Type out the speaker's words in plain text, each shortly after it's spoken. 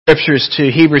Scriptures to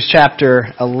Hebrews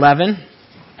chapter 11.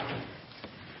 Going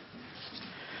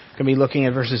to be looking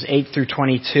at verses 8 through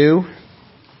 22.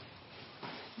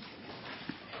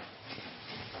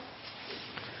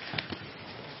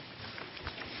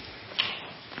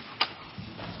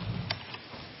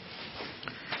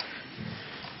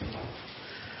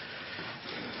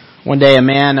 One day a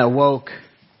man awoke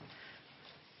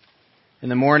in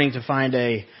the morning to find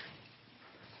a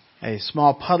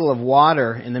small puddle of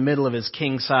water in the middle of his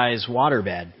king-size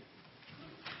waterbed.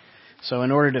 So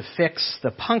in order to fix the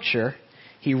puncture,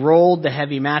 he rolled the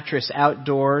heavy mattress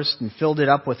outdoors and filled it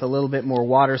up with a little bit more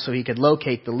water so he could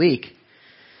locate the leak.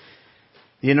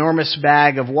 The enormous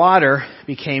bag of water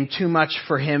became too much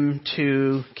for him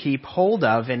to keep hold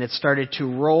of, and it started to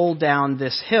roll down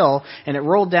this hill, and it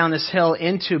rolled down this hill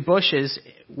into bushes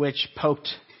which poked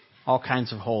all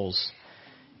kinds of holes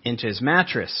into his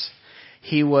mattress.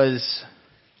 He was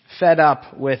fed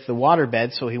up with the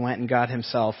waterbed, so he went and got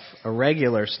himself a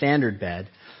regular standard bed.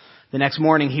 The next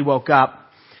morning he woke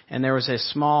up, and there was a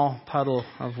small puddle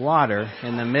of water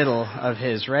in the middle of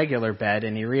his regular bed,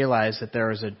 and he realized that there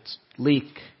was a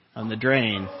leak on the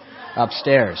drain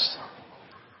upstairs.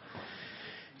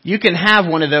 You can have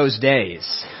one of those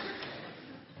days.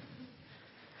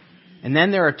 And then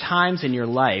there are times in your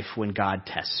life when God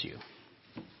tests you.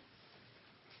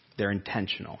 They're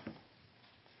intentional.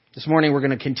 This morning we're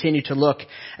going to continue to look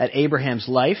at Abraham's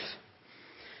life,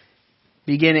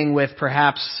 beginning with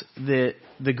perhaps the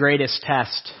greatest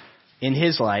test in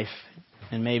his life,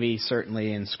 and maybe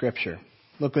certainly in Scripture.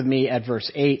 Look with me at verse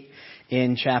 8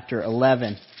 in chapter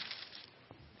 11.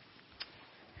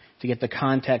 To get the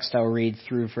context, I'll read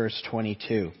through verse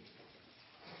 22.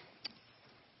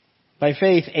 By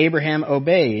faith, Abraham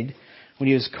obeyed when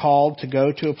he was called to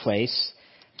go to a place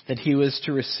that he was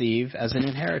to receive as an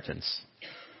inheritance.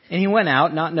 And he went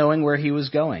out not knowing where he was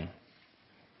going.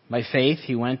 By faith,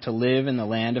 he went to live in the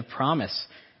land of promise,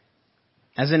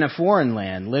 as in a foreign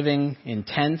land, living in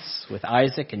tents with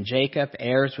Isaac and Jacob,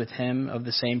 heirs with him of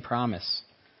the same promise.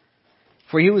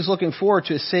 For he was looking forward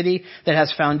to a city that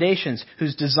has foundations,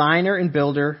 whose designer and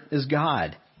builder is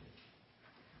God.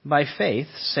 By faith,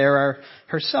 Sarah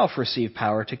herself received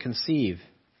power to conceive,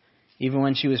 even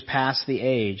when she was past the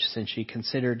age, since she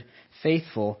considered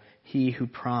faithful he who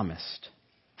promised.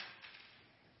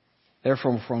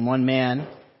 Therefore, from one man,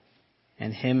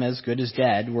 and him as good as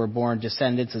dead, were born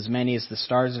descendants as many as the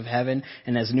stars of heaven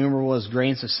and as numerable as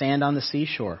grains of sand on the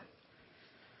seashore.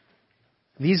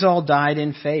 These all died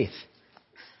in faith,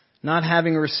 not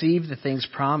having received the things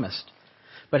promised,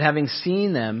 but having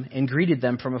seen them and greeted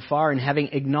them from afar, and having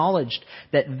acknowledged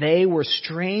that they were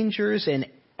strangers and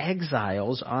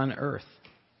exiles on earth.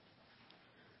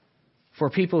 For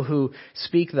people who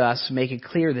speak thus make it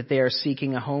clear that they are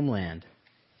seeking a homeland.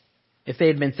 If they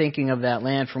had been thinking of that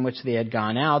land from which they had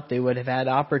gone out, they would have had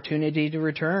opportunity to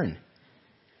return.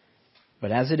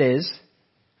 But as it is,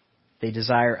 they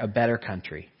desire a better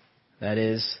country, that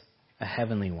is, a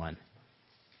heavenly one.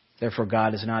 Therefore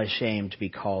God is not ashamed to be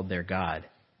called their God,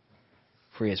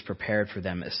 for he has prepared for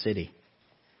them a city.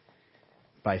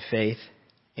 By faith,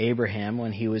 Abraham,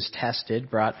 when he was tested,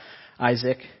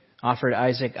 offered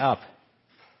Isaac up.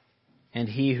 And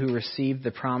he who received the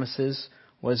promises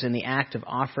was in the act of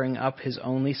offering up his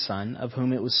only son, of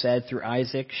whom it was said, through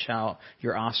Isaac shall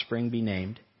your offspring be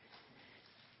named.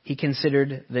 He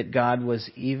considered that God was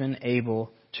even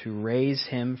able to raise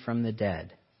him from the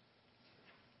dead,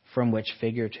 from which,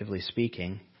 figuratively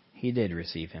speaking, he did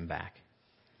receive him back.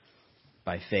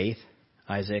 By faith,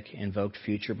 Isaac invoked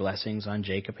future blessings on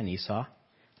Jacob and Esau.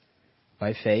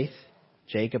 By faith,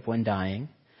 Jacob, when dying,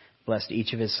 blessed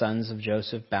each of his sons of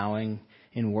Joseph, bowing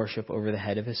in worship over the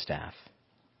head of his staff.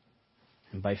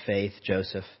 And by faith,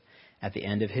 Joseph, at the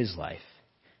end of his life,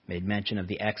 made mention of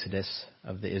the exodus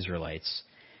of the Israelites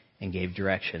and gave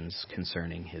directions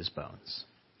concerning his bones.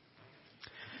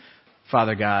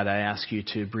 Father God, I ask you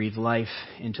to breathe life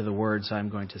into the words I'm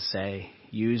going to say.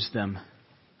 Use them,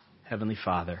 Heavenly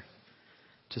Father,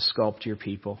 to sculpt your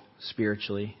people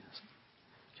spiritually,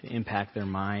 to impact their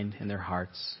mind and their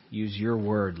hearts. Use your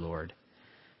word, Lord.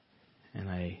 And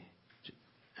I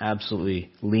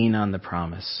absolutely lean on the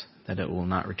promise that it will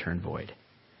not return void.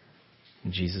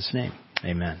 In Jesus' name,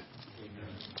 amen.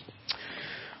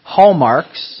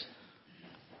 Hallmarks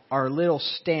are little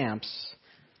stamps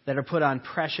that are put on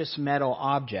precious metal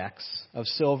objects of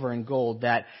silver and gold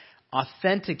that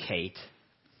authenticate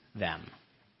them,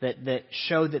 that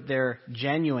show that they're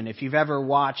genuine. If you've ever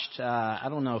watched, I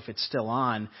don't know if it's still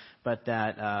on, but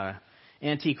that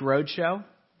Antique Roadshow,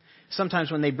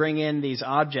 sometimes when they bring in these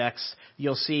objects,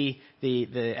 you'll see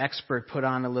the expert put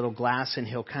on a little glass and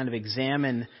he'll kind of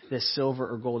examine this silver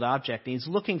or gold object. And he's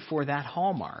looking for that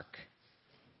hallmark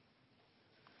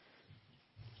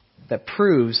that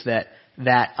proves that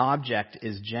that object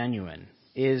is genuine,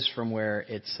 is from where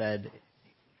it said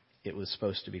it was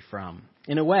supposed to be from.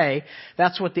 In a way,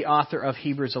 that's what the author of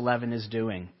Hebrews 11 is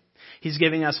doing. He's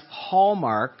giving us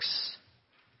hallmarks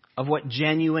of what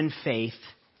genuine faith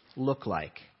look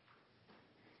like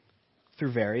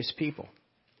through various people.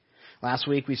 Last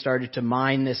week we started to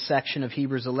mine this section of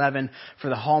Hebrews 11 for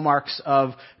the hallmarks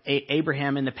of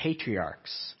Abraham and the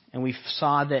patriarchs. And we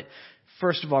saw that,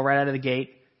 first of all, right out of the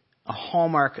gate, a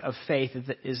hallmark of faith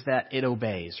is that it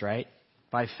obeys, right?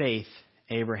 By faith,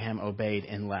 Abraham obeyed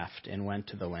and left and went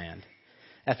to the land.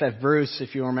 F.F. Bruce,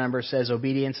 if you remember, says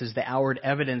obedience is the outward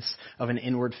evidence of an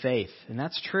inward faith. And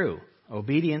that's true.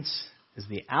 Obedience is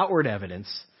the outward evidence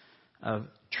of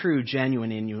true,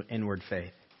 genuine inward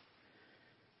faith.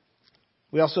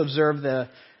 We also observed the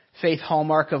faith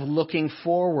hallmark of looking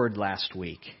forward last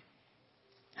week.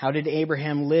 How did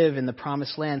Abraham live in the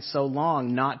promised land so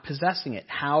long, not possessing it?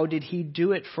 How did he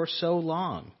do it for so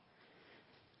long?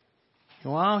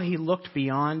 Well, he looked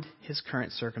beyond his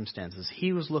current circumstances.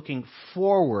 He was looking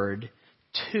forward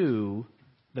to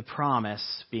the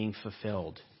promise being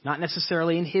fulfilled. Not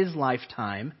necessarily in his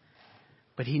lifetime,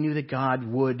 but he knew that God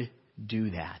would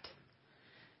do that.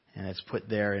 And it's put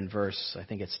there in verse, I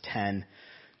think it's 10,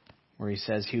 where he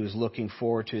says he was looking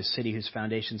forward to a city whose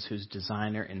foundations, whose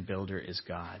designer and builder is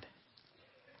God.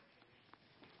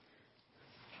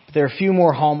 But there are a few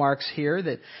more hallmarks here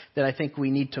that I think we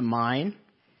need to mine.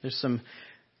 There's some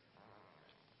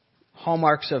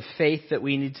hallmarks of faith that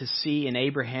we need to see in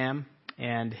Abraham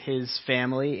and his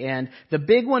family. And the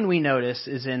big one we notice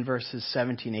is in verses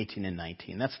 17, 18, and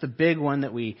 19. That's the big one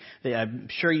that I'm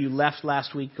sure you left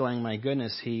last week going, my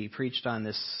goodness, he preached on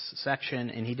this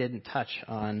section and he didn't touch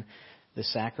on the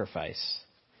sacrifice.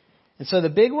 And so the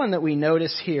big one that we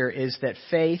notice here is that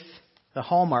faith, the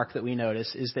hallmark that we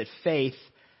notice is that faith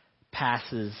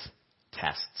passes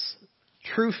tests.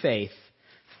 True faith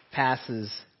passes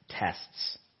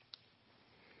tests.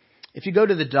 If you go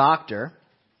to the doctor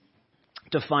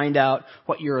to find out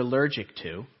what you're allergic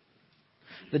to,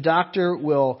 the doctor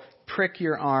will prick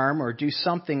your arm or do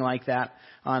something like that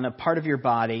on a part of your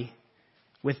body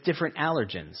with different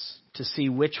allergens to see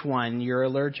which one you're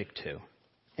allergic to.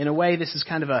 In a way, this is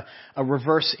kind of a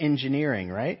reverse engineering,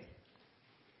 right?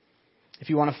 If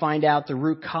you want to find out the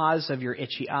root cause of your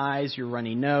itchy eyes, your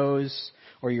runny nose,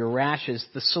 or your rashes,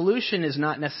 the solution is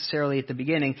not necessarily at the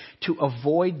beginning to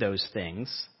avoid those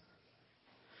things,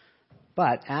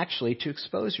 but actually to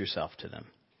expose yourself to them.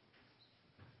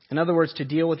 In other words, to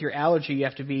deal with your allergy, you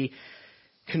have to be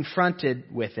confronted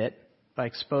with it by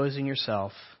exposing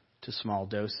yourself to small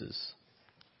doses.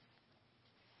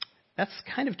 That's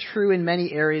kind of true in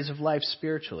many areas of life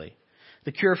spiritually.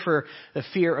 The cure for the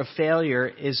fear of failure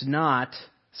is not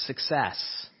success.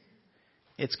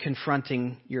 It's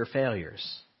confronting your failures.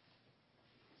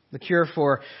 The cure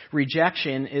for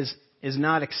rejection is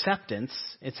not acceptance.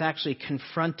 It's actually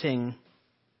confronting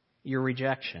your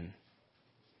rejection.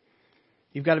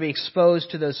 You've got to be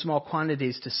exposed to those small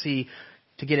quantities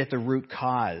to get at the root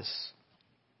cause.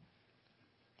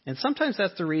 And sometimes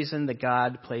that's the reason that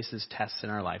God places tests in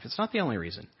our life. It's not the only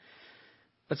reason.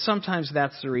 But sometimes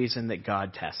that's the reason that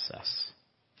God tests us.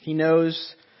 He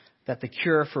knows that the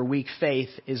cure for weak faith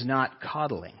is not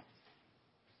coddling,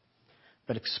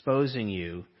 but exposing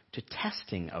you to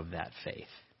testing of that faith.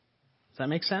 Does that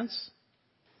make sense?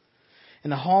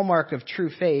 And the hallmark of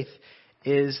true faith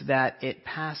is that it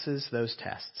passes those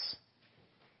tests.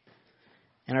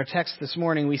 In our text this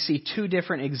morning, we see two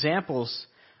different examples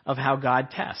of how God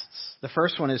tests. The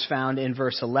first one is found in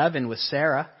verse 11 with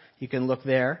Sarah. You can look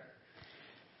there.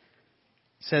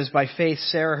 It says, by faith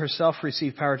Sarah herself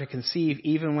received power to conceive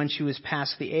even when she was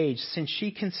past the age, since she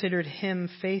considered him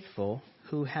faithful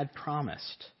who had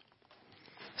promised.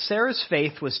 Sarah's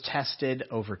faith was tested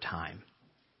over time.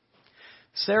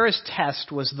 Sarah's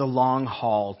test was the long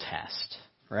haul test,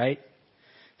 right?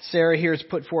 Sarah here is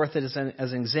put forth as an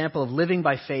example of living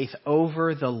by faith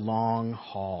over the long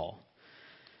haul.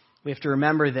 We have to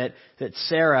remember that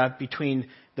Sarah, between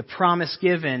the promise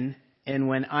given and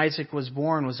when Isaac was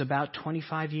born, was about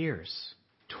 25 years.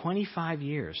 25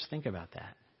 years. Think about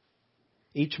that.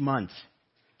 Each month,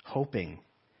 hoping,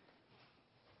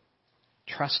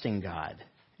 trusting God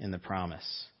in the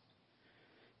promise.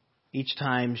 Each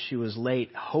time she was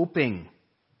late, hoping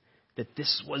that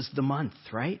this was the month,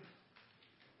 right?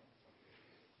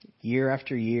 Year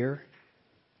after year,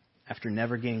 after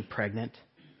never getting pregnant,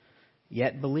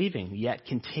 yet believing, yet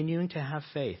continuing to have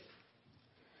faith.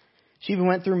 She even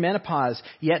went through menopause,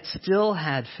 yet still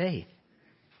had faith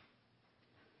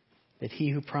that he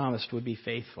who promised would be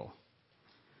faithful.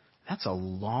 That's a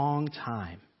long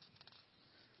time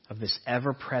of this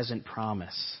ever-present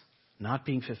promise not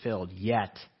being fulfilled,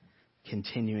 yet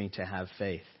continuing to have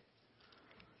faith.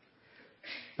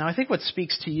 Now, I think what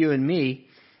speaks to you and me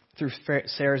through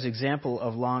Sarah's example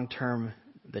of long-term,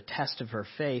 the test of her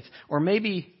faith, or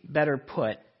maybe better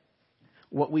put,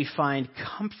 what we find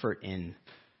comfort in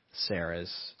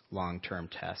Sarah's long-term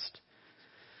test,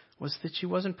 was that she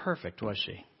wasn't perfect, was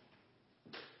she?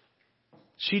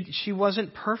 She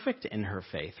wasn't perfect in her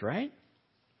faith, right?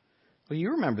 Well,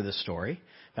 you remember the story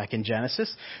back in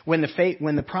Genesis. When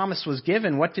the promise was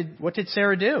given, what did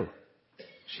Sarah do?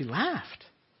 She laughed,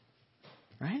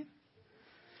 right?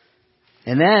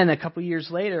 And then a couple years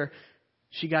later,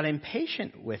 she got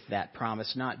impatient with that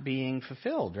promise not being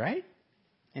fulfilled, right?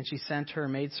 And she sent her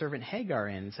maidservant Hagar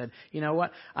in and said, "You know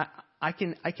what? I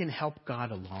can help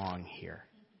God along here,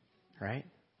 right?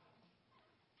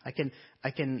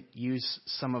 I can use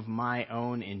some of my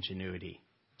own ingenuity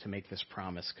to make this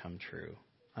promise come true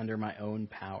under my own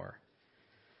power."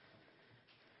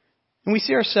 And we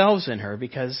see ourselves in her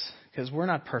because we're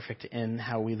not perfect in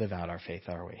how we live out our faith,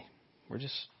 are we?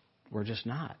 We're just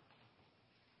not.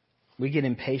 We get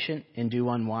impatient and do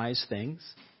unwise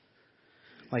things.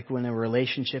 Like when a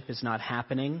relationship is not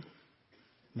happening,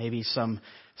 maybe some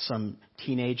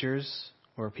teenagers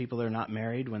or people that are not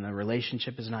married, when the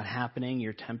relationship is not happening,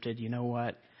 you're tempted, you know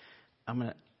what?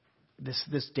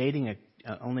 This dating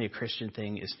only a Christian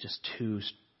thing is just too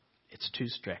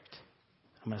strict.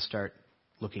 I'm going to start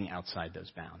looking outside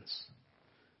those bounds.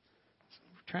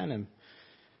 We're trying to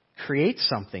create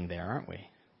something there, aren't we?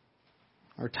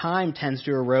 Our time tends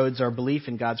to erode our belief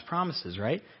in God's promises,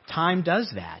 right? Time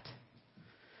does that.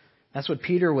 That's what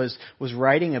Peter was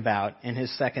writing about in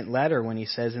his second letter when he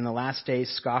says, "In the last days,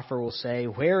 scoffer will say,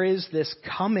 'Where is this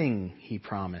coming he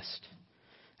promised?'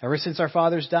 Ever since our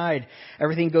fathers died,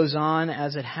 everything goes on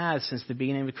as it has since the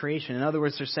beginning of creation." In other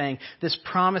words, they're saying this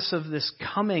promise of this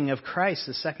coming of Christ,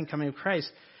 the second coming of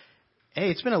Christ,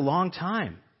 hey, it's been a long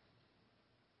time.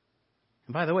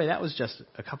 And by the way, that was just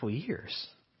a couple years.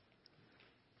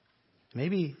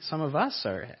 Maybe some of us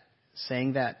are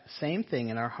saying that same thing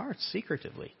in our hearts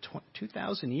secretively.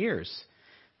 2,000 years.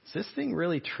 Is this thing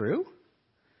really true?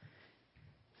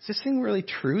 Is this thing really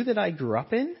true that I grew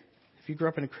up in? If you grew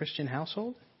up in a Christian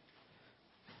household?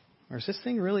 Or is this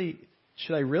thing really,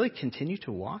 should I really continue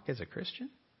to walk as a Christian?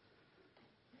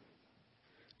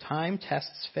 Time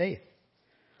tests faith.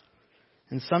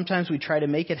 And sometimes we try to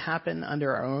make it happen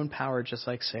under our own power, just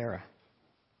like Sarah.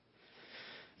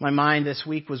 My mind this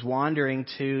week was wandering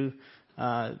to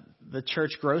the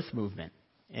church growth movement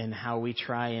and how we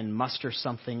try and muster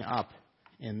something up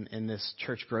in this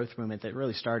church growth movement that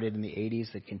really started in the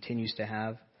 80s, that continues to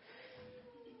have.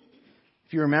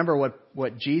 If you remember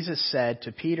what Jesus said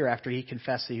to Peter after he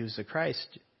confessed that he was the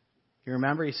Christ, you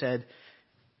remember he said,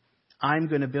 "I'm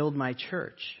going to build my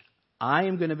church. I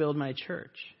am going to build my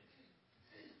church.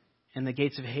 And the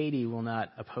gates of Hades will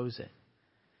not oppose it."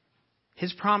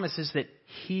 His promise is that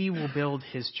he will build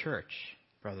his church,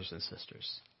 brothers and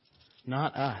sisters,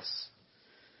 not us.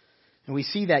 And we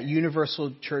see that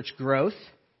universal church growth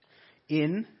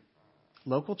in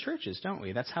local churches, don't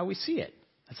we? That's how we see it.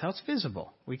 That's how it's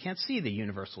visible. We can't see the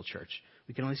universal church.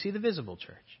 We can only see the visible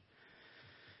church.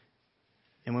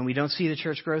 And when we don't see the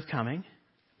church growth coming,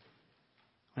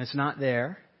 when it's not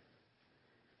there,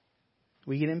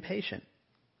 we get impatient.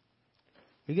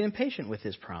 We get impatient with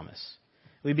his promise.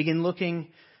 We begin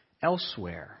looking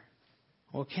elsewhere.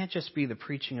 Well, it can't just be the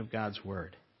preaching of God's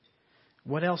word.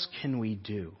 What else can we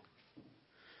do?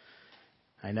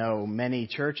 I know many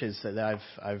churches that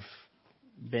I've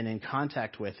been in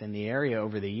contact with in the area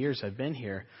over the years I've been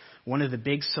here. One of the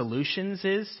big solutions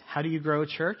is, how do you grow a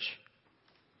church?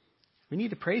 We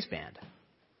need a praise band.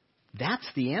 That's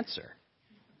the answer.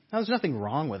 Now, there's nothing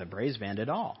wrong with a praise band at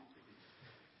all.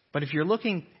 But if you're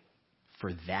looking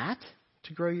for that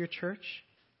to grow your church,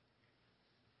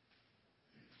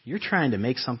 you're trying to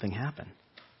make something happen.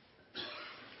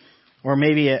 Or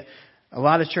maybe a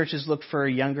lot of churches look for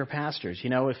younger pastors. You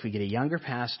know, if we get a younger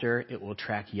pastor, it will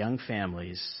attract young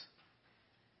families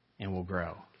and will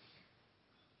grow.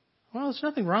 Well, there's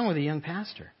nothing wrong with a young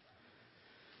pastor.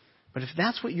 But if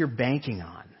that's what you're banking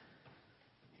on,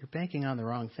 you're banking on the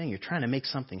wrong thing. You're trying to make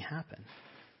something happen.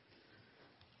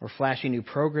 Or flashy new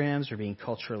programs, or being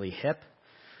culturally hip.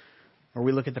 Or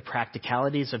we look at the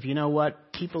practicalities of, you know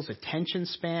what, people's attention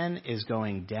span is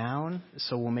going down,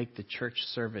 so we'll make the church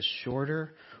service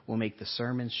shorter, we'll make the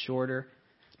sermons shorter.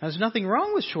 Now, there's nothing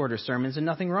wrong with shorter sermons and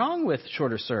nothing wrong with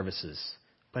shorter services.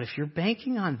 But if you're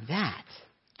banking on that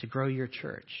to grow your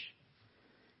church,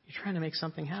 you're trying to make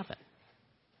something happen.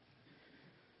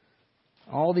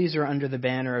 All these are under the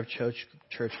banner of church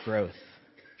growth,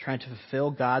 trying to fulfill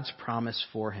God's promise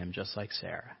for him, just like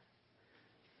Sarah.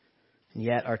 And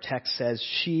yet our text says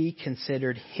she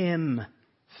considered him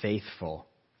faithful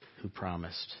who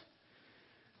promised.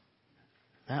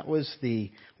 That was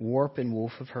the warp and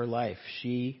woof of her life.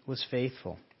 She was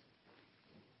faithful.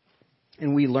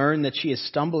 And we learn that she is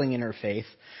stumbling in her faith,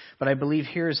 but I believe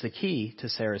here is the key to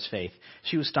Sarah's faith.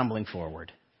 She was stumbling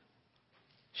forward.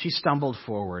 She stumbled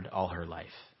forward all her life.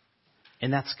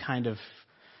 And that's kind of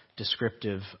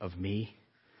descriptive of me.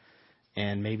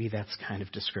 And maybe that's kind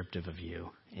of descriptive of you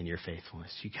in your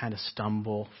faithfulness. You kind of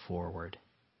stumble forward.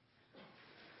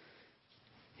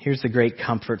 Here's the great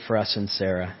comfort for us in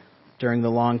Sarah. During the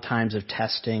long times of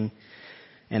testing,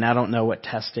 and I don't know what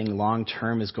testing long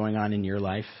term is going on in your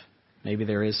life. Maybe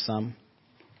there is some.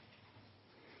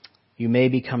 You may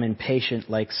become impatient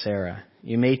like Sarah.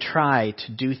 You may try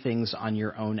to do things on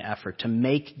your own effort, to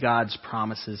make God's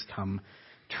promises come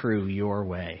true your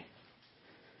way.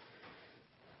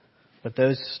 But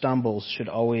those stumbles should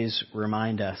always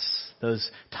remind us, those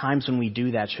times when we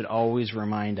do that should always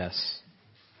remind us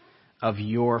of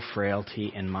your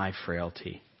frailty and my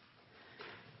frailty.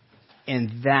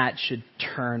 And that should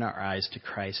turn our eyes to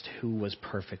Christ, who was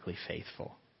perfectly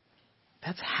faithful.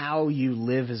 That's how you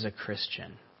live as a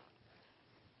Christian.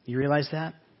 You realize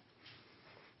that?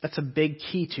 That's a big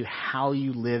key to how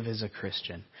you live as a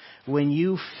Christian. When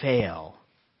you fail,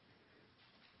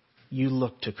 you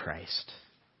look to Christ.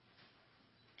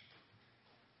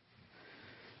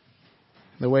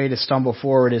 The way to stumble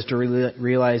forward is to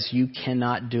realize you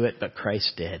cannot do it, but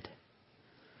Christ did.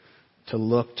 To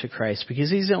look to Christ, because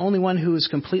he's the only one who was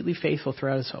completely faithful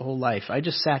throughout his whole life. I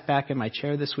just sat back in my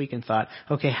chair this week and thought,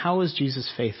 okay, how was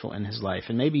Jesus faithful in his life?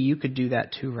 And maybe you could do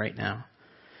that too right now.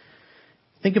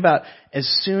 Think about, as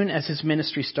soon as his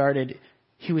ministry started,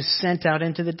 he was sent out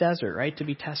into the desert, right, to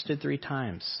be tested 3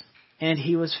 times. And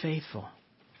he was faithful.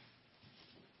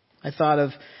 I thought of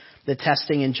the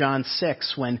testing in John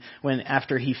 6 when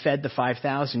after he fed the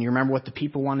 5,000, you remember what the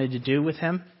people wanted to do with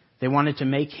him? They wanted to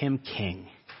make him king.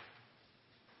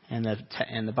 And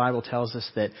the Bible tells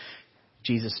us that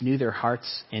Jesus knew their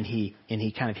hearts, and he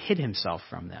kind of hid himself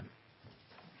from them.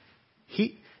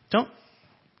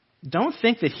 Don't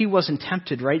think that he wasn't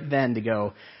tempted right then to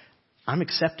go, I'm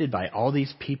accepted by all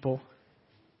these people.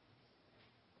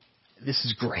 This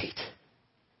is great.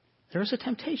 There was a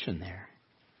temptation there.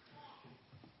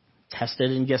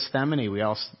 Tested in Gethsemane, we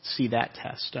all see that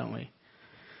test, don't we?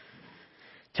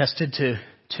 Tested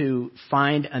to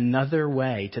find another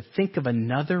way, to think of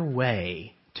another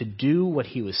way to do what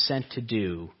he was sent to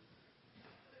do,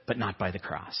 but not by the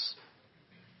cross.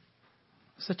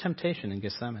 It's a temptation in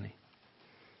Gethsemane.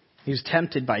 He was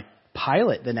tempted by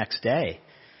Pilate the next day.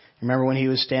 Remember when he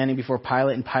was standing before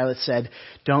Pilate and Pilate said,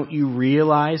 "Don't you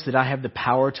realize that I have the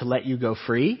power to let you go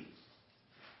free?"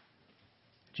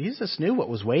 Jesus knew what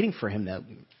was waiting for him at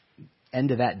the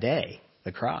end of that day,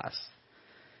 the cross.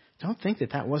 Don't think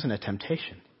that wasn't a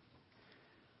temptation.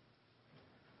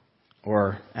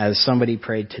 Or, as somebody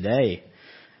prayed today,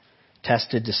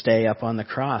 tested to stay up on the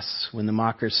cross when the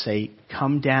mockers say,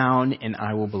 "Come down and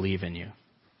I will believe in you."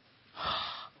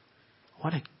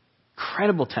 What an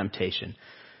incredible temptation.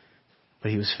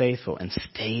 But he was faithful and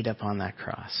stayed up on that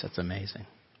cross. That's amazing.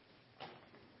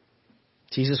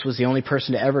 Jesus was the only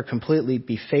person to ever completely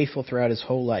be faithful throughout his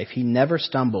whole life. He never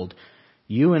stumbled.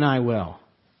 You and I will.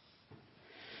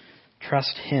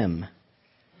 Trust him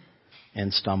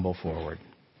and stumble forward.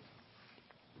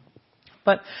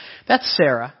 But that's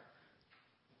Sarah,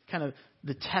 kind of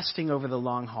the testing over the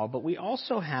long haul. But we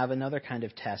also have another kind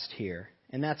of test here,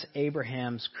 and that's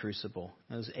Abraham's crucible.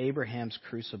 That was Abraham's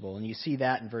crucible, and you see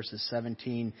that in verses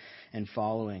 17 and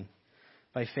following.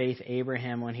 By faith,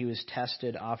 Abraham, when he was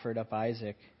tested, offered up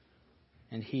Isaac,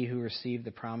 and he who received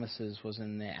the promises was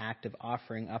in the act of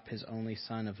offering up his only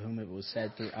son, of whom it was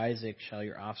said, "Through Isaac shall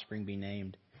your offspring be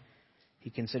named." He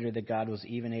considered that God was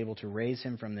even able to raise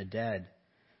him from the dead,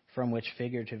 from which,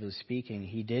 figuratively speaking,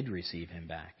 he did receive him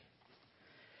back.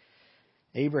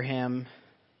 Abraham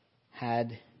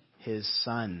had his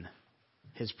son,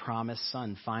 his promised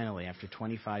son, finally, after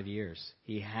 25 years.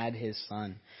 He had his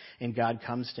son, and God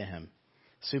comes to him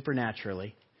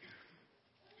supernaturally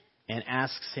and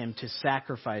asks him to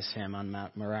sacrifice him on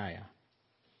Mount Moriah.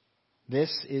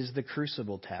 This is the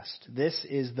crucible test. This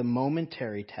is the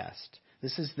momentary test.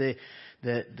 This is the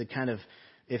kind of,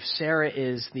 if Sarah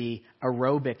is the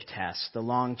aerobic test, the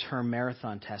long-term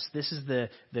marathon test, this is the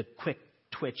quick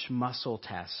twitch muscle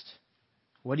test.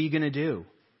 What are you going to do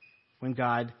when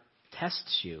God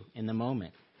tests you in the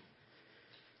moment?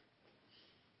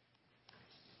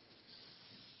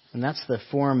 And that's the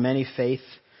form many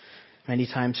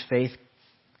times faith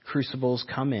crucibles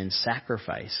come in: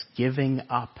 sacrifice, giving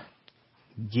up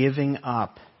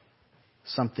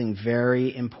something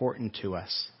very important to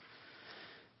us.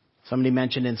 Somebody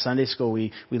mentioned in Sunday school,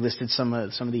 we listed some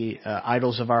of the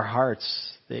idols of our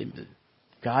hearts.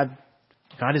 God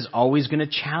is always going to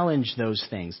challenge those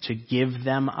things, to give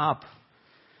them up.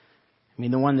 I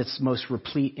mean, the one that's most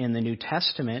replete in the New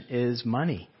Testament is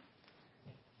money,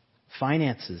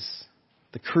 finances.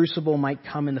 The crucible might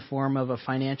come in the form of a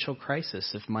financial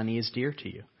crisis if money is dear to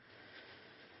you.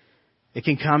 It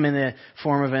can come in the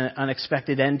form of an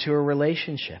unexpected end to a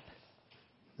relationship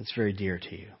that's very dear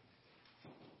to you.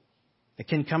 It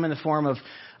can come in the form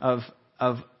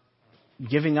of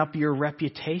giving up your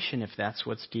reputation if that's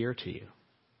what's dear to you.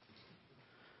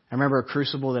 I remember a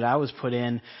crucible that I was put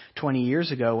in 20 years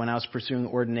ago when I was pursuing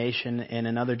ordination in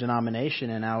another denomination,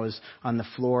 and I was on the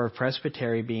floor of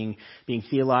presbytery being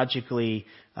theologically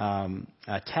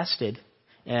tested,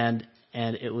 and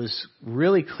it was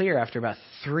really clear after about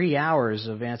 3 hours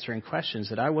of answering questions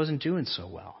that I wasn't doing so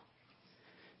well.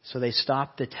 So they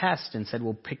stopped the test and said,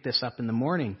 "We'll pick this up in the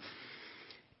morning."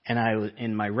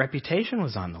 And my reputation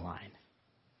was on the line.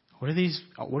 What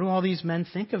do all these men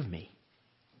think of me?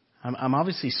 I'm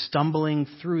obviously stumbling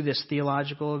through this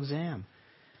theological exam.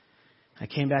 I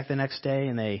came back the next day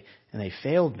and they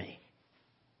failed me.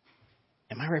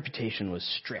 And my reputation was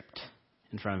stripped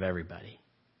in front of everybody.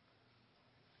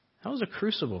 That was a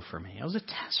crucible for me. That was a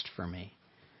test for me.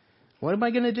 What am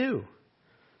I going to do?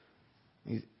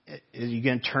 Are you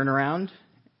going to turn around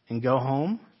and go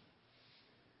home?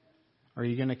 Or are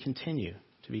you going to continue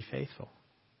to be faithful?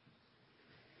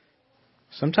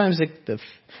 Sometimes the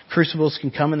crucibles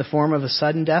can come in the form of a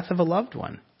sudden death of a loved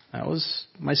one. That was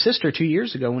my sister 2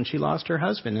 years ago when she lost her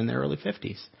husband in his early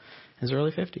 50s.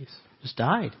 Just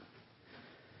died.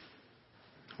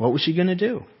 What was she going to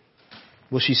do?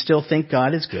 Will she still think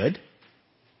God is good?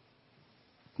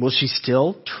 Will she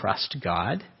still trust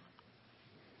God?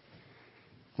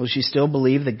 Will she still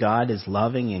believe that God is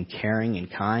loving and caring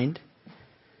and kind?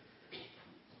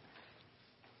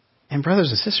 And brothers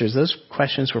and sisters, those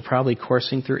questions were probably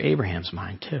coursing through Abraham's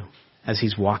mind too, as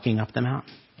he's walking up the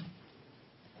mountain.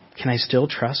 Can I still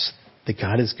trust that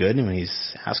God is good when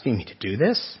he's asking me to do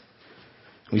this?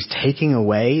 He's taking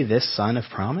away this son of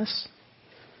promise?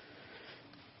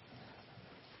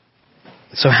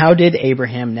 So how did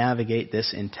Abraham navigate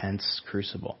this intense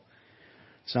crucible?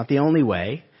 It's not the only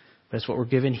way, but it's what we're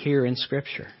given here in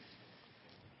Scripture.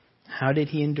 How did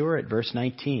he endure it? Verse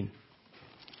 19.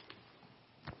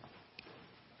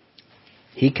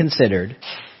 He considered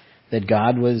that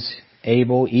God was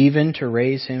able even to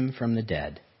raise him from the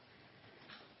dead,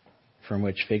 from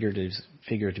which,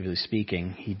 figuratively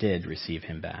speaking, he did receive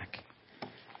him back.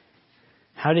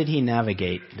 How did he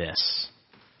navigate this?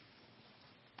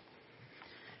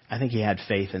 I think he had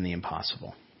faith in the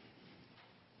impossible.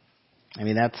 I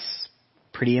mean, that's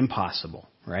pretty impossible,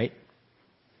 right?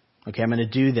 Okay, I'm going to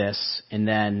do this, and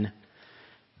then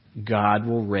God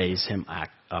will raise him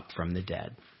up from the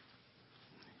dead.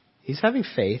 He's having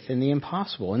faith in the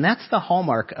impossible. And that's the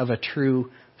hallmark of a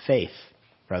true faith,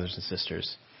 brothers and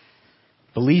sisters.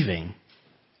 Believing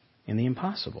in the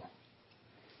impossible.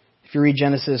 If you read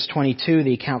Genesis 22,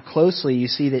 the account closely, you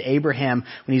see that Abraham,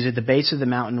 when he's at the base of the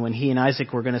mountain, when he and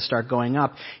Isaac were going to start going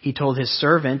up, he told his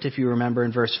servant, if you remember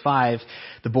in verse 5,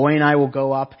 "The boy and I will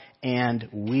go up and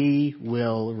we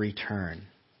will return."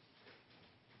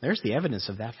 There's the evidence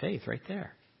of that faith right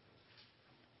there.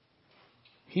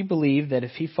 He believed that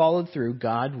if he followed through,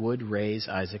 God would raise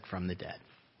Isaac from the dead.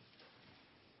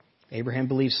 Abraham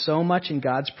believed so much in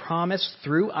God's promise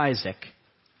through Isaac,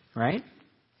 right,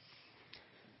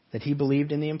 that he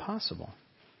believed in the impossible.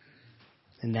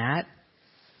 And that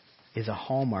is a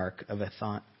hallmark of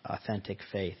authentic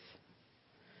faith.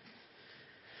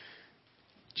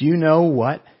 Do you know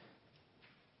what?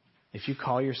 If you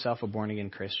call yourself a born-again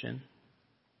Christian,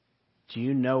 do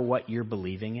you know what you're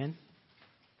believing in?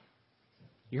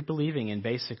 You're believing in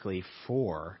basically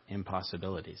 4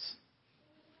 impossibilities.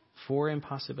 4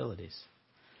 impossibilities.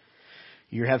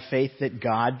 You have faith that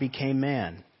God became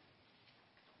man.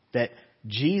 That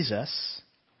Jesus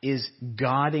is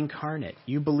God incarnate.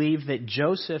 You believe that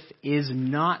Joseph is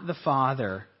not the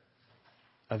father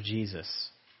of Jesus.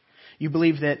 You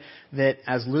believe that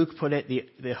as Luke put it,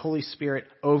 the Holy Spirit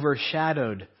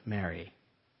overshadowed Mary.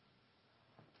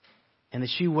 And that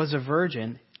she was a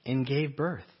virgin and gave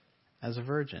birth as a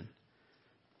virgin.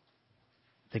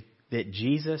 that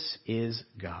Jesus is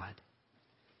God.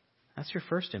 That's your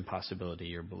first impossibility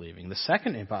you're believing. The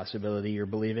second impossibility you're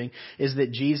believing is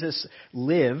that Jesus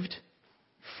lived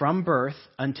from birth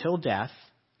until death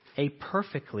a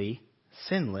perfectly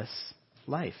sinless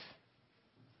life.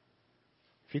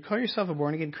 If you call yourself a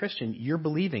born-again Christian, you're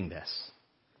believing this.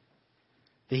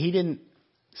 That he didn't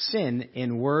sin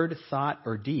in word, thought,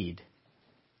 or deed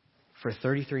for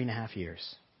 33 and a half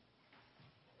years.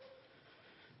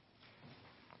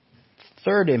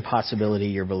 Third impossibility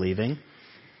you're believing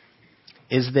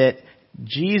is that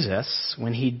Jesus,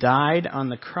 when he died on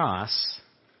the cross,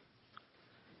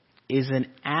 is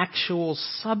an actual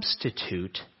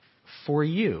substitute for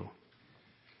you.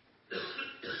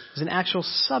 Is an actual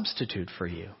substitute for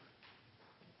you.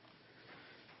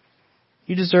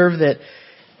 You deserve that.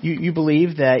 You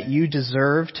believe that you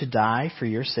deserve to die for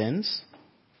your sins,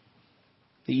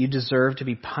 that you deserve to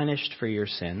be punished for your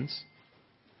sins,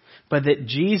 but that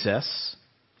Jesus,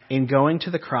 in going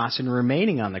to the cross and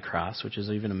remaining on the cross, which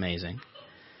is even amazing,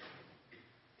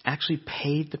 actually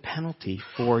paid the penalty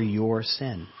for your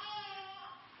sin.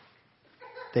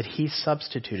 That he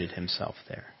substituted himself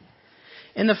there.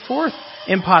 And the fourth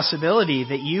impossibility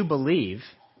that you believe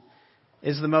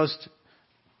is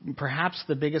perhaps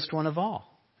the biggest one of all,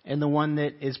 and the one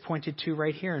that is pointed to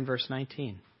right here in verse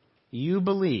 19. You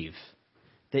believe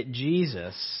that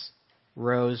Jesus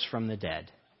rose from the dead,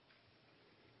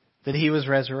 that he was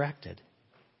resurrected,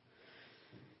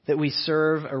 that we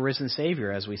serve a risen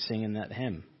Savior as we sing in that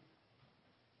hymn.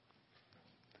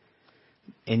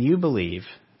 And you believe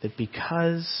that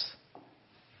because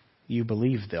you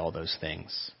believed all those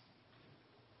things,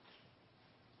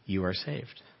 you are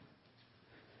saved.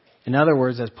 In other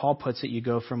words, as Paul puts it, you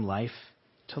go from life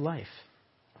to life.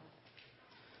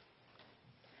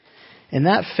 And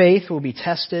that faith will be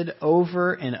tested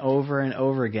over and over and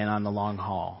over again on the long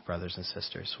haul, brothers and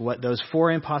sisters. Those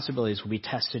four impossibilities will be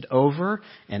tested over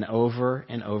and over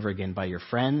and over again by your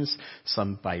friends,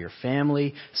 some by your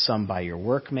family, some by your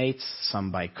workmates,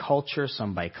 some by culture,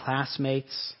 some by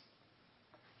classmates.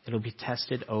 It'll be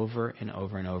tested over and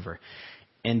over and over.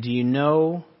 And do you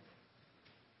know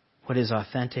what is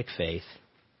authentic faith?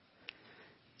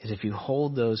 Is if you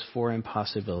hold those four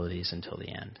impossibilities until the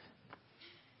end.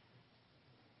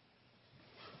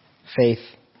 Faith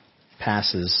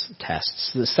passes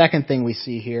tests. The second thing we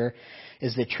see here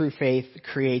is that true faith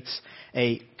creates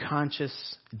a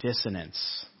conscious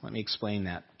dissonance. Let me explain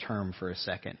that term for a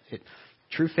second.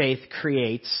 True faith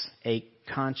creates a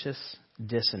conscious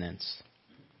dissonance.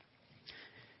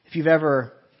 If you've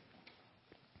ever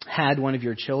had one of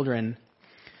your children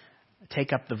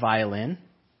take up the violin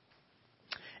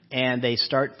and they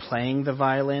start playing the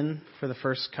violin for the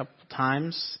first couple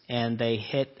times and they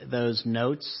hit those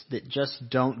notes that just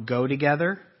don't go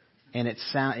together and it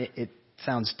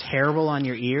sounds terrible on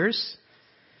your ears,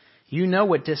 you know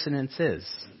what dissonance is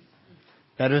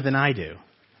better than I do.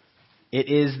 It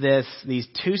is these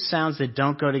two sounds that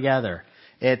don't go together.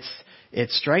 It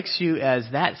strikes you as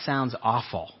that sounds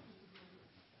awful.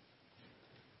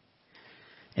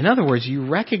 In other words, you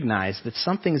recognize that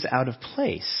something's out of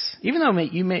place. Even though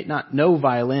you may not know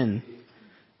violin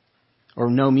or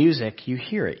know music, you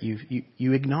hear it.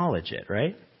 You acknowledge it,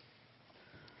 right?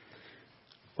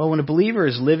 Well, when a believer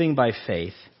is living by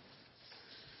faith,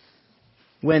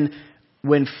 when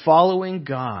following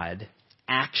God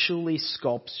actually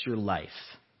sculpts your life,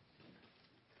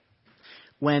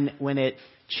 when it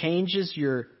changes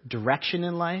your direction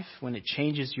in life, when it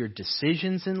changes your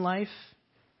decisions in life,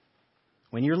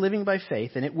 when you're living by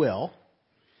faith, and it will,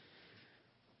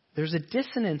 there's a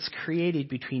dissonance created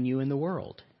between you and the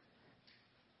world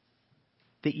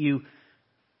that you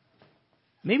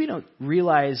maybe don't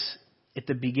realize at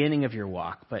the beginning of your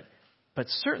walk, but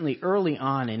certainly early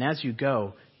on and as you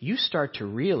go, you start to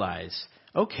realize,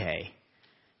 okay,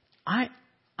 I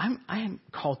am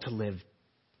called to live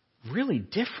really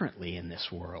differently in this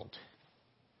world.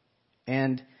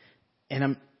 And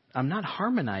I'm not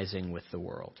harmonizing with the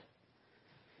world.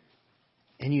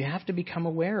 And you have to become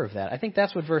aware of that. I think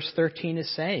that's what verse 13 is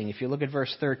saying. If you look at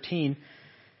verse 13, it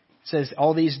says,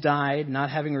 all these died, not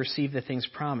having received the things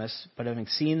promised, but having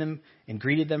seen them and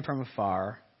greeted them from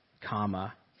afar,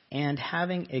 and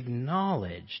having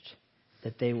acknowledged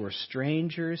that they were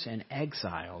strangers and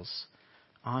exiles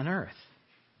on earth.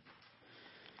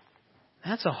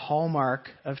 That's a hallmark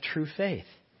of true faith.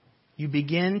 You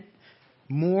begin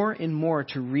more and more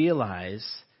to realize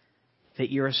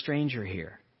that you're a stranger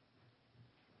here.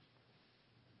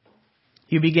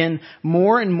 You begin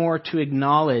more and more to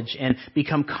acknowledge and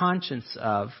become conscious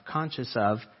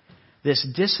of this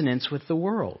dissonance with the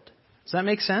world. Does that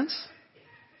make sense?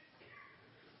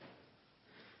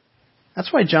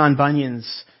 That's why John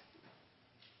Bunyan's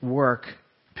work,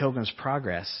 Pilgrim's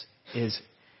Progress, is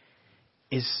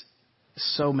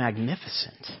so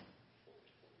magnificent.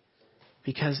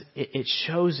 Because it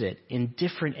shows it in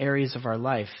different areas of our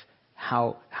life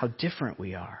how different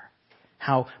we are.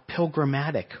 How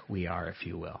pilgrimatic we are, if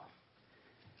you will.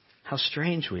 How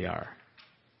strange we are.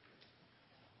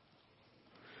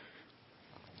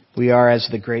 We are, as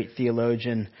the great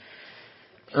theologian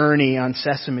Ernie on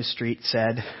Sesame Street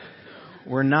said,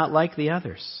 we're not like the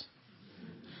others.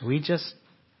 We just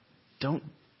don't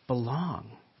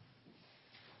belong.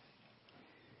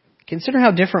 Consider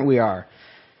how different we are.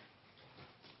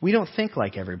 We don't think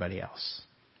like everybody else.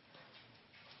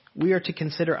 We are to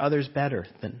consider others better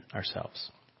than ourselves.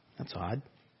 That's odd.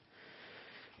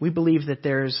 We believe that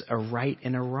there's a right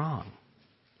and a wrong.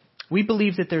 We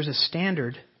believe that there's a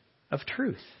standard of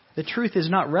truth. The truth is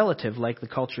not relative like the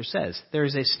culture says. There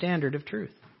is a standard of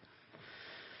truth.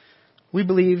 We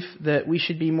believe that we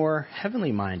should be more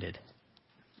heavenly minded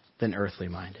than earthly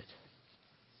minded.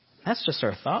 That's just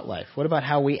our thought life. What about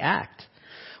how we act?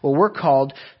 Well, we're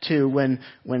called to, when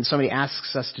somebody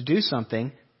asks us to do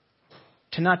something,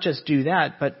 to not just do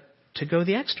that, but to go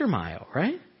the extra mile,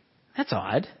 right? That's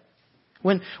odd.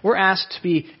 When we're asked to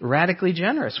be radically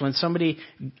generous, when somebody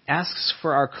asks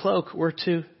for our cloak, we're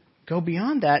to go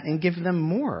beyond that and give them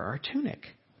more, our tunic.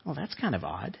 Well, that's kind of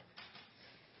odd.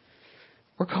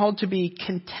 We're called to be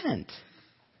content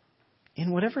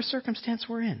in whatever circumstance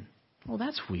we're in. Well,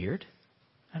 that's weird.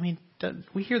 I mean,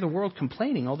 we hear the world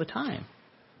complaining all the time.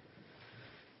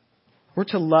 We're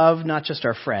to love not just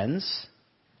our friends,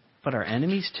 but our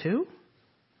enemies too?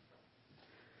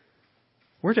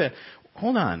 We're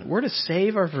to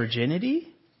save our virginity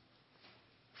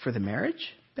for the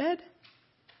marriage bed?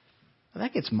 Well,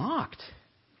 that gets mocked.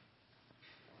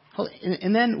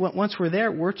 And then once we're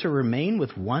there, we're to remain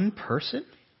with one person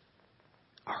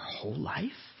our whole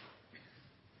life?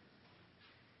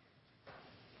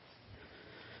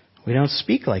 We don't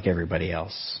speak like everybody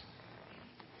else.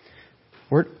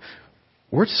 We're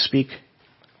to speak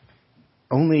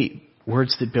only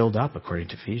words that build up, according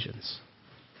to Ephesians.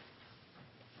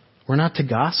 We're not to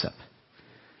gossip.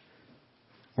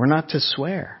 We're not to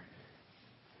swear.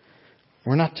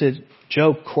 We're not to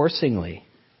joke coursingly.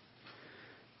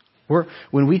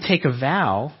 When we take a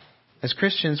vow, as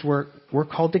Christians, we're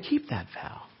called to keep that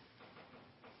vow.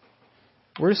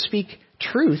 We're to speak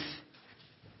truth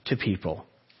to people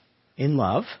in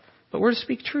love, but we're to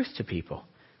speak truth to people,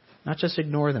 not just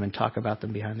ignore them and talk about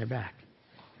them behind their back.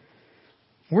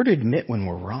 We're to admit when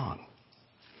we're wrong.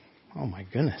 Oh my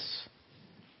goodness.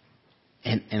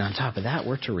 And on top of that,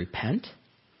 we're to repent.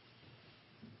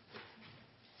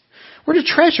 We're to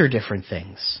treasure different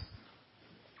things.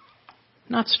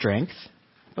 Not strength,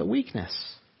 but weakness.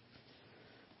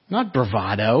 Not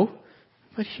bravado,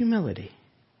 but humility.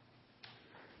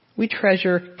 We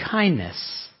treasure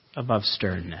kindness above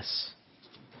sternness.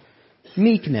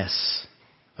 Meekness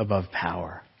above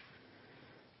power.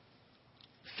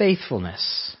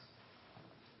 Faithfulness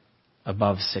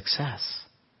above success.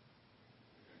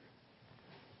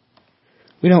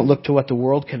 We don't look to what the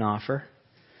world can offer,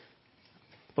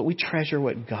 but we treasure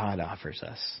what God offers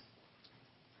us.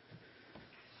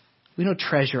 We don't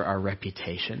treasure our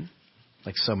reputation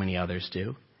like so many others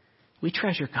do. We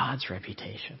treasure God's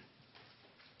reputation.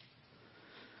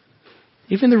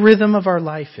 Even the rhythm of our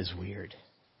life is weird.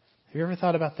 Have you ever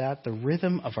thought about that? The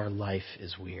rhythm of our life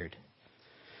is weird.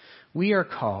 We are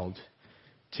called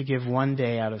to give 1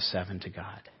 day out of 7 to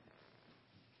God.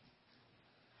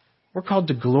 We're called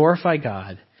to glorify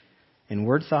God in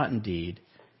word, thought, and deed.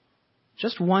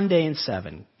 Just 1 day in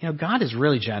 7. You know, God is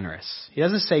really generous. He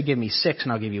doesn't say, give me 6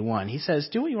 and I'll give you 1. He says,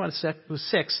 do what you want with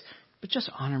 6, but just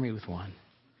honor me with 1.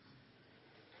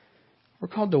 We're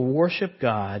called to worship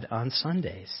God on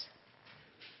Sundays.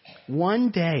 1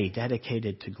 day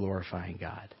dedicated to glorifying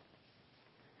God.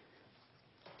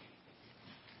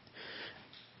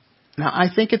 Now, I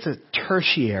think it's a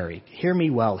tertiary. Hear me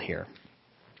well here.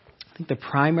 I think the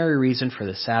primary reason for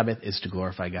the Sabbath is to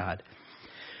glorify God.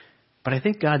 But I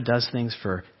think God does things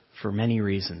for many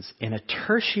reasons. And a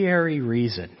tertiary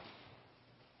reason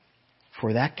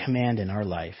for that command in our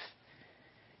life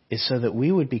is so that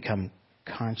we would become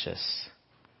conscious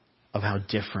of how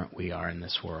different we are in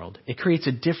this world. It creates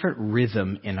a different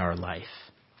rhythm in our life.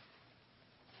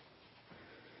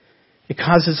 It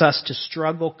causes us to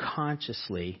struggle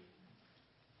consciously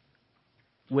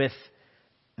with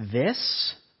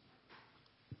this,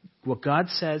 what God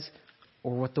says,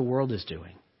 or what the world is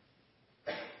doing.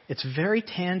 It's very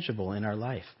tangible in our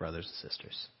life, brothers and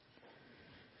sisters.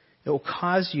 It will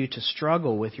cause you to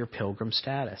struggle with your pilgrim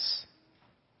status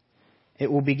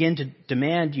It will begin to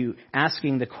demand you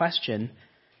asking the question,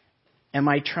 am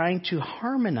I trying to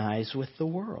harmonize with the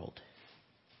world?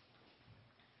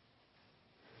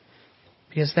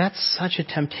 Because that's such a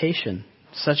temptation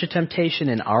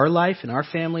in our life, in our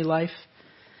family life,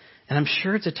 and I'm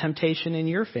sure it's a temptation in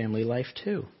your family life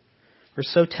too. We're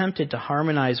so tempted to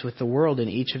harmonize with the world in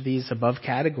each of these above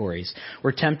categories.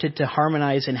 We're tempted to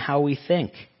harmonize in how we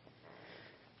think.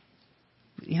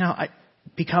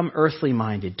 Become earthly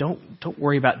minded. Don't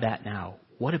worry about that now.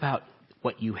 What about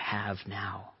what you have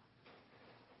now?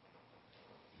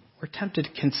 We're tempted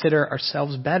to consider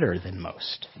ourselves better than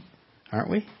most, aren't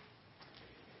we?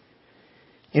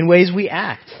 In ways we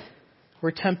act,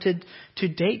 we're tempted to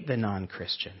date the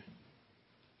non-Christian.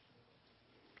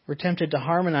 We're tempted to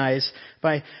harmonize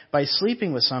by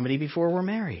sleeping with somebody before we're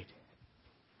married.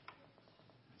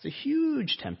 It's a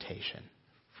huge temptation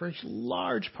for a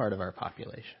large part of our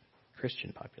population,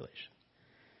 Christian population.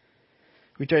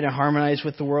 We try to harmonize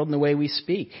with the world in the way we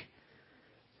speak.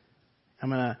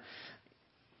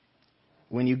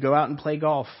 When you go out and play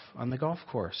golf on the golf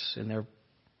course and they're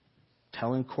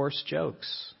telling coarse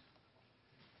jokes,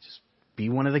 just be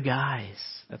one of the guys.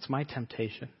 That's my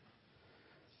temptation.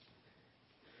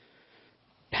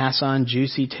 Pass on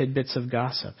juicy tidbits of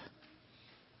gossip.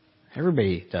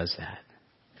 Everybody does that.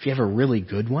 If you have a really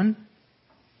good one.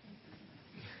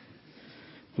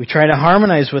 We try to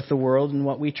harmonize with the world in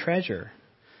what we treasure.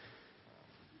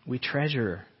 We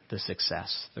treasure the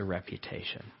success, the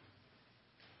reputation.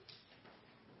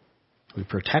 We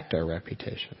protect our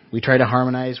reputation. We try to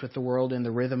harmonize with the world in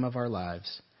the rhythm of our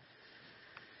lives.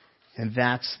 And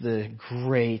that's the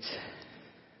great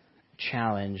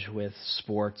challenge with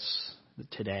sports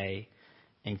today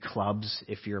and clubs.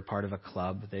 If you're a part of a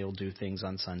club, they'll do things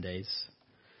on Sundays.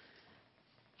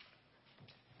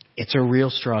 It's a real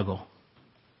struggle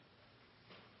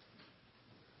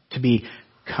to be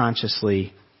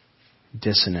consciously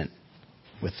dissonant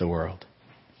with the world.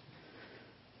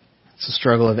 It's a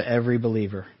struggle of every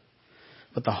believer.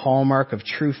 But the hallmark of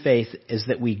true faith is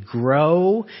that we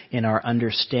grow in our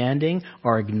understanding,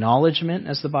 our acknowledgement,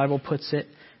 as the Bible puts it,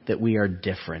 that we are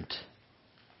different.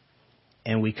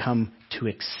 And we come to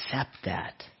accept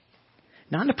that.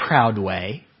 Not in a proud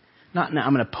way. Not in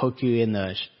I'm going to poke you in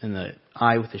the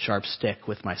eye with a sharp stick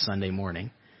with my Sunday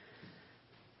morning.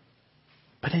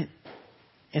 But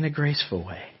in a graceful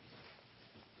way.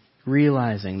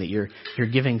 Realizing that you're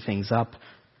giving things up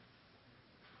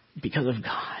because of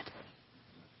God.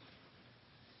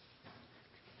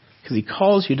 Because He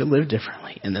calls you to live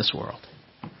differently in this world.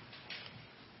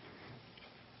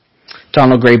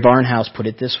 Donald Gray Barnhouse put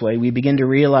it this way: we begin to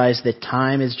realize that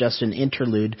time is just an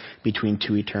interlude between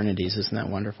two eternities. Isn't that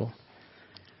wonderful?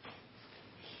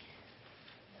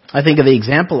 I think of the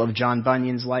example of John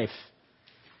Bunyan's life.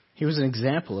 He was an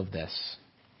example of this.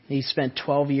 He spent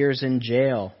 12 years in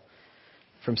jail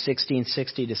from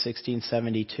 1660 to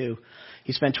 1672.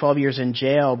 He spent 12 years in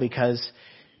jail because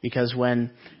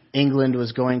when England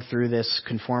was going through this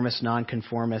conformist,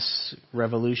 nonconformist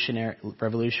revolution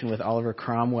with Oliver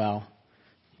Cromwell,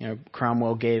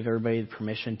 Cromwell gave everybody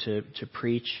permission to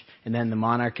preach, and then the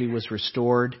monarchy was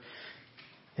restored,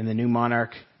 and the new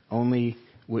monarch only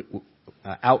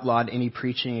outlawed any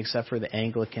preaching except for the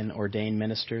Anglican ordained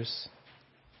ministers.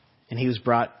 And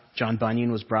John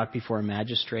Bunyan was brought before a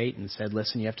magistrate and said,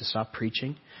 listen, you have to stop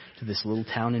preaching to this little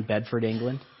town in Bedford,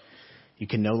 England. You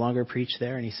can no longer preach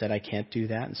there. And he said, I can't do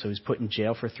that. And so he was put in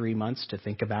jail for 3 months to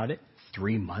think about it.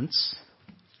 3 months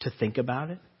to think about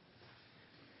it.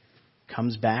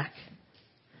 Comes back.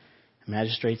 The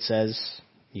magistrate says,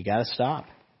 you got to stop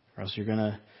or else you're going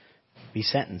to be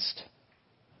sentenced.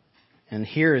 And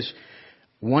here's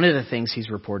one of the things he's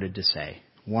reported to say.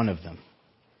 One of them.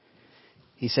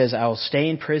 He says, I will stay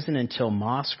in prison until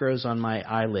moss grows on my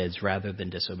eyelids rather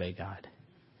than disobey God.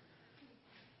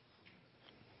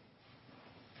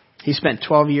 He spent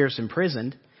 12 years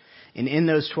imprisoned, and in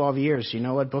those 12 years, you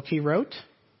know what book he wrote?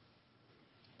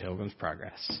 Pilgrim's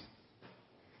Progress.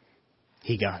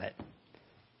 He got it.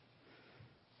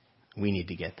 We need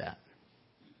to get that.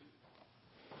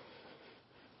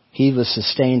 He was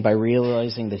sustained by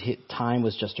realizing that time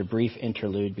was just a brief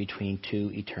interlude between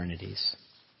two eternities.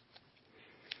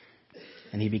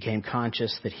 And he became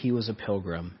conscious that he was a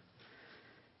pilgrim,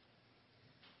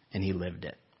 and he lived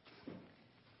it.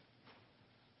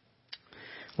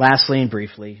 Lastly and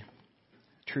briefly,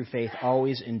 true faith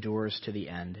always endures to the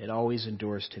end. It always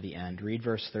endures to the end. Read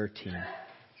verse 13.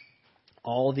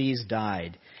 All these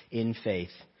died in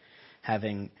faith,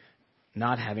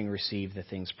 not having received the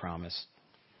things promised.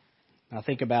 Now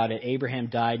think about it. Abraham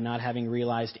died not having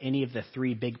realized any of the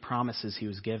 3 big promises he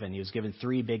was given. He was given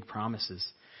 3 big promises.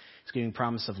 He's giving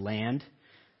promise of land,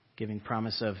 giving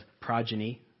promise of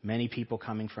progeny, many people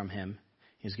coming from him.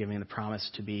 He's giving the promise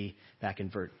to be, back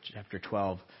in chapter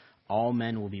 12, all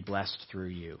men will be blessed through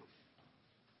you.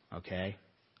 Okay?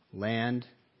 Land,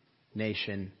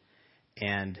 nation,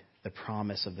 and the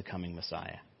promise of the coming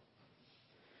Messiah.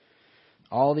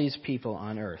 All these people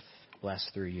on earth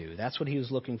blessed through you. That's what he was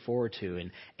looking forward to.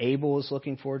 And Abel was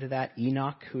looking forward to that.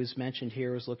 Enoch, who is mentioned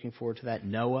here, was looking forward to that.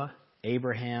 Noah,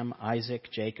 Abraham, Isaac,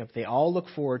 Jacob, they all look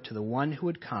forward to the one who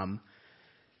would come,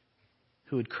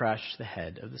 who would crush the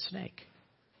head of the snake.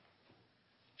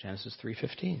 Genesis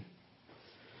 3:15.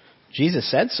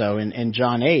 Jesus said so in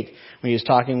John 8 when he was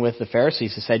talking with the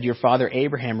Pharisees. He said, your father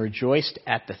Abraham rejoiced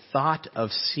at the thought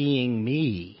of seeing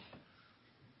me.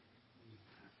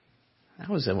 That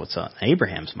was what's on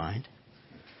Abraham's mind.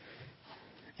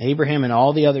 Abraham and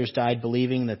all the others died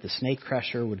believing that the snake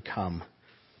crusher would come.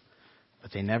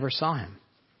 But they never saw him.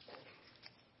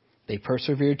 They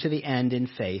persevered to the end in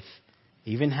faith,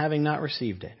 even having not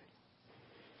received it.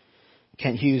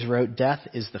 Kent Hughes wrote, death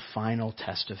is the final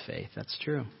test of faith. That's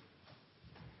true.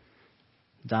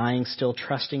 Dying still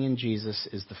trusting in Jesus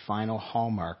is the final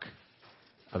hallmark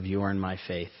of your and my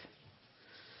faith.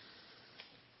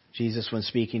 Jesus, when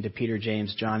speaking to Peter,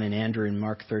 James, John, and Andrew in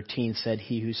Mark 13, said,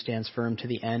 he who stands firm to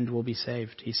the end will be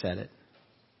saved. He said it.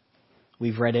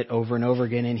 We've read it over and over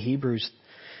again in Hebrews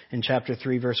in chapter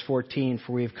 3, verse 14,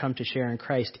 for we have come to share in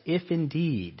Christ, if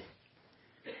indeed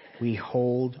we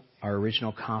hold our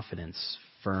original confidence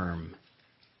firm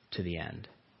to the end.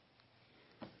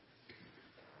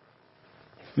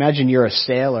 Imagine you're a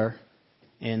sailor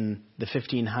in the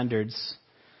 1500s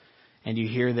and you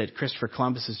hear that Christopher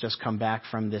Columbus has just come back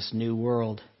from this new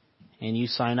world, and you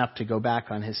sign up to go back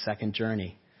on his second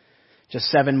journey. Just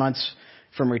 7 months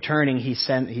from returning, he's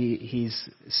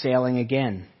sailing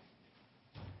again.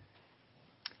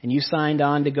 And you signed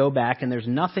on to go back, and there's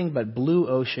nothing but blue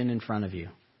ocean in front of you.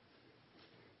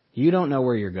 You don't know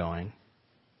where you're going.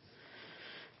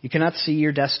 You cannot see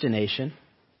your destination.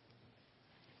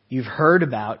 You've heard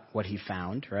about what he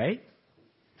found, right?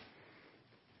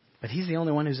 But he's the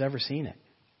only one who's ever seen it.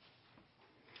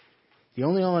 The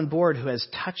only one on board who has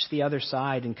touched the other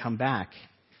side and come back.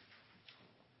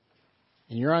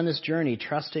 And you're on this journey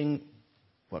trusting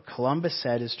what Columbus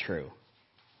said is true.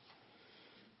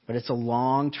 But it's a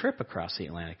long trip across the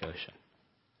Atlantic Ocean.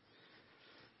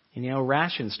 And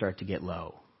rations start to get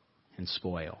low and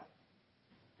spoil.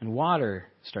 And water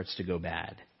starts to go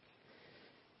bad.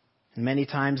 And many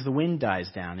times the wind dies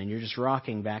down and you're just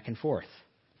rocking back and forth.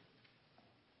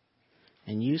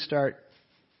 And you start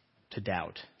to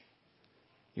doubt.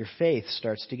 Your faith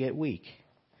starts to get weak.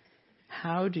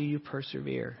 How do you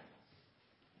persevere?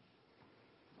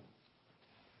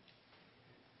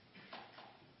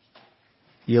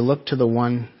 You look to the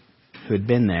one who had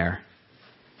been there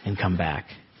and come back.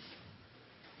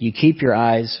 You keep your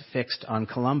eyes fixed on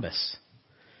Columbus.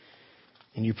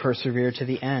 And you persevere to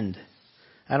the end.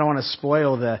 I don't want to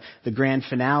spoil the grand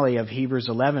finale of Hebrews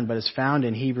 11, but it's found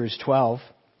in Hebrews 12.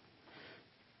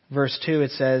 Verse 2,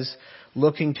 it says,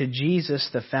 looking to Jesus,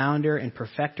 the founder and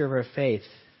perfecter of our faith,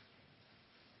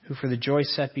 who for the joy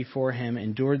set before him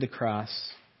endured the cross,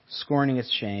 scorning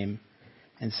its shame,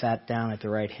 and sat down at the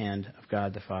right hand of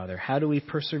God the Father. How do we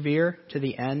persevere to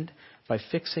the end? By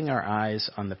fixing our eyes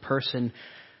on the person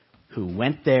who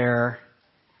went there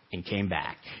and came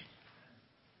back.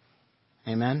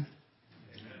 Amen?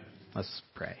 Let's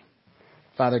pray.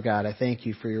 Father God, I thank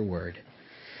you for your word.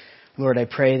 Lord, I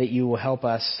pray that you will help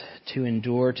us to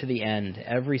endure to the end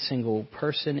every single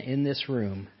person in this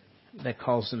room that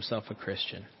calls himself a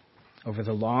Christian over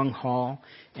the long haul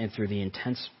and through the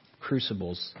intense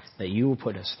crucibles that you will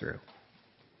put us through.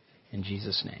 In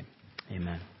Jesus' name,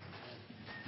 amen.